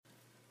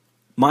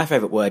My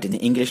favourite word in the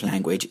English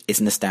language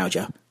is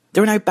nostalgia.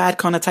 There are no bad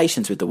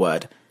connotations with the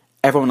word.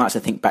 Everyone likes to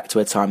think back to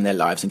a time in their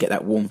lives and get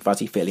that warm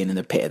fuzzy feeling in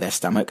the pit of their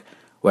stomach,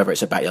 whether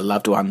it's about your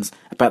loved ones,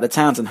 about the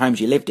towns and homes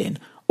you lived in,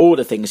 or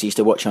the things you used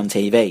to watch on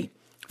TV.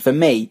 For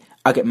me,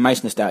 I get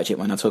most nostalgic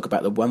when I talk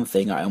about the one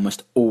thing I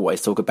almost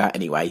always talk about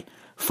anyway,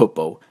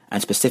 football,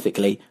 and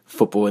specifically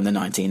football in the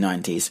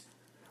 1990s.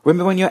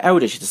 Remember when your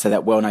elders used to say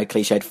that well-known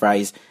cliched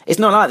phrase, "It's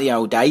not like the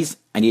old days,"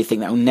 and you'd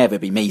think that will never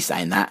be me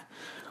saying that?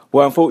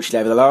 Well, unfortunately,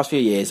 over the last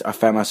few years, I've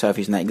found myself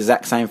using that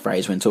exact same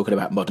phrase when talking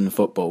about modern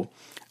football.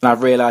 And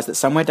I've realised that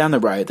somewhere down the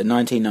road, the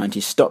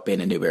 1990s stopped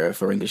being a new era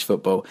for English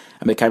football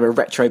and became a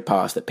retro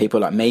past that people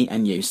like me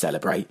and you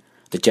celebrate.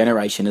 The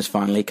generation has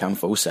finally come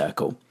full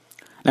circle.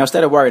 Now,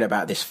 instead of worrying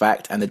about this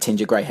fact and the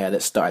tinge of grey hair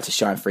that started to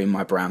shine through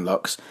my brown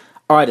locks,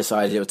 I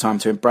decided it was time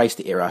to embrace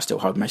the era I still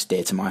hold most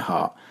dear to my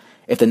heart.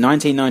 If the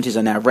 1990s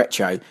are now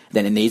retro,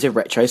 then it needs a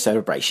retro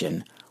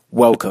celebration.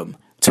 Welcome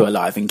to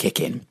Alive and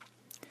Kicking.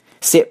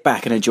 Sit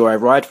back and enjoy a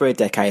ride through a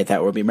decade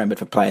that will be remembered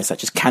for players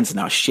such as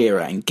Cantona, Shearer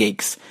and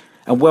Giggs,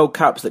 and World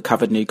Cups that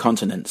covered new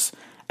continents,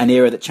 an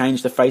era that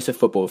changed the face of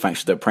football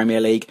thanks to the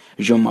Premier League,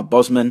 Jean-Marc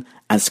Bosman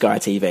and Sky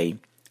TV.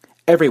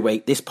 Every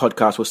week, this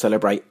podcast will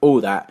celebrate all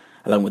that,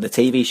 along with the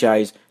TV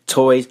shows,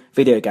 toys,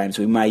 video games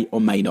we may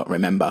or may not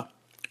remember.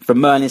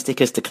 From Merlin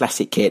stickers to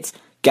classic kits,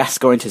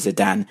 Gascoigne to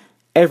Zidane,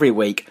 every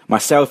week,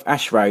 myself,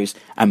 Ash Rose,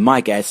 and my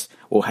guests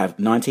will have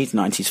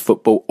 1990s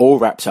football all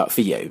wrapped up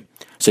for you.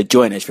 So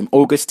join us from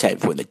August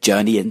 10th when the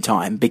journey in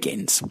time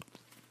begins.